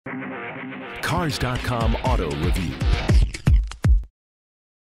Cars.com Auto Review.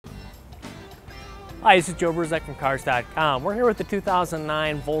 Hi, this is Joe Bruzek from Cars.com. We're here with the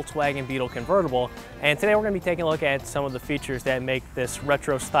 2009 Volkswagen Beetle Convertible, and today we're going to be taking a look at some of the features that make this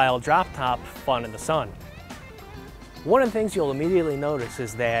retro-style drop top fun in the sun. One of the things you'll immediately notice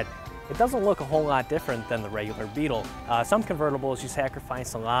is that it doesn't look a whole lot different than the regular Beetle. Some convertibles, you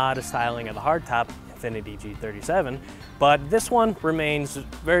sacrifice a lot of styling of the hardtop, Infiniti G37, but this one remains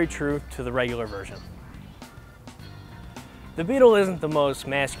very true to the regular version. The Beetle isn't the most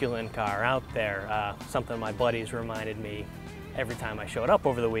masculine car out there, something my buddies reminded me every time I showed up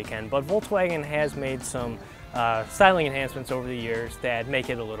over the weekend, but Volkswagen has made some styling enhancements over the years that make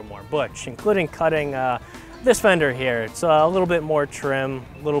it a little more butch, including cutting this fender here. It's a little bit more trim,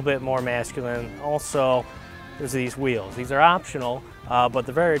 a little bit more masculine. Also, there's these wheels. These are optional, but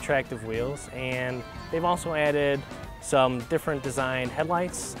they're very attractive wheels, and they've also added some different design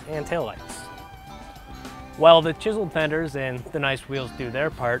headlights and taillights. While the chiseled fenders and the nice wheels do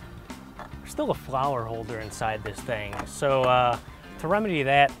their part, there's still a flower holder inside this thing. So to remedy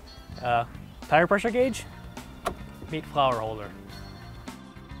that, tire pressure gauge, meet flower holder.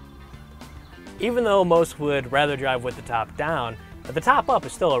 Even though most would rather drive with the top down, the top up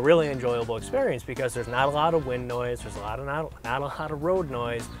is still a really enjoyable experience because there's not a lot of wind noise, there's not a lot of road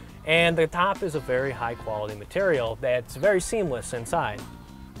noise, and the top is a very high quality material that's very seamless inside.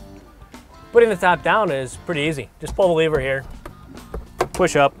 Putting the top down is pretty easy. Just pull the lever here,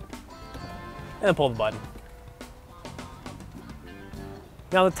 push up, and then pull the button.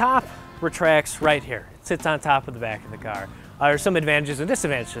 Now the top retracts right here. It sits on top of the back of the car. There are some advantages and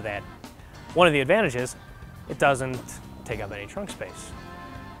disadvantages to that. One of the advantages, it doesn't take up any trunk space.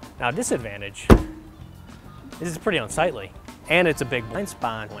 Now disadvantage is it's pretty unsightly, and it's a big blind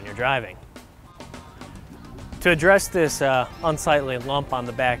spot when you're driving. To address this unsightly lump on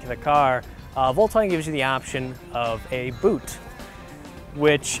the back of the car, Volkswagen gives you the option of a boot,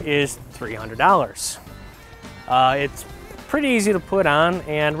 which is $300. It's pretty easy to put on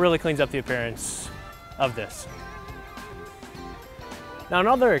and really cleans up the appearance of this. Now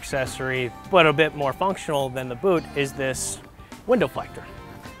another accessory, but a bit more functional than the boot, is this window deflector.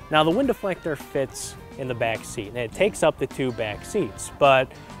 Now the window deflector fits in the back seat, and it takes up the two back seats, but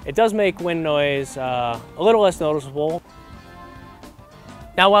it does make wind noise a little less noticeable.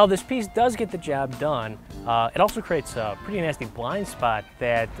 Now while this piece does get the job done, it also creates a pretty nasty blind spot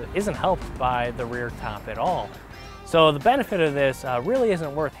that isn't helped by the rear top at all. So the benefit of this really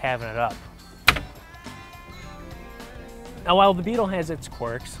isn't worth having it up. Now while the Beetle has its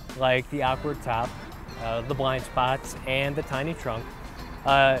quirks, like the awkward top, the blind spots, and the tiny trunk,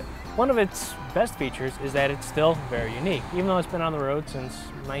 one of its best features is that it's still very unique. Even though it's been on the road since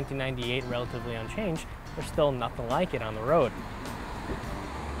 1998, relatively unchanged, there's still nothing like it on the road.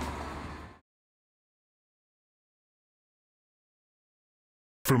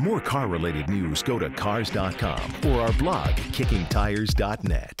 For more car-related news, go to Cars.com or our blog,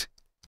 kickingtires.net.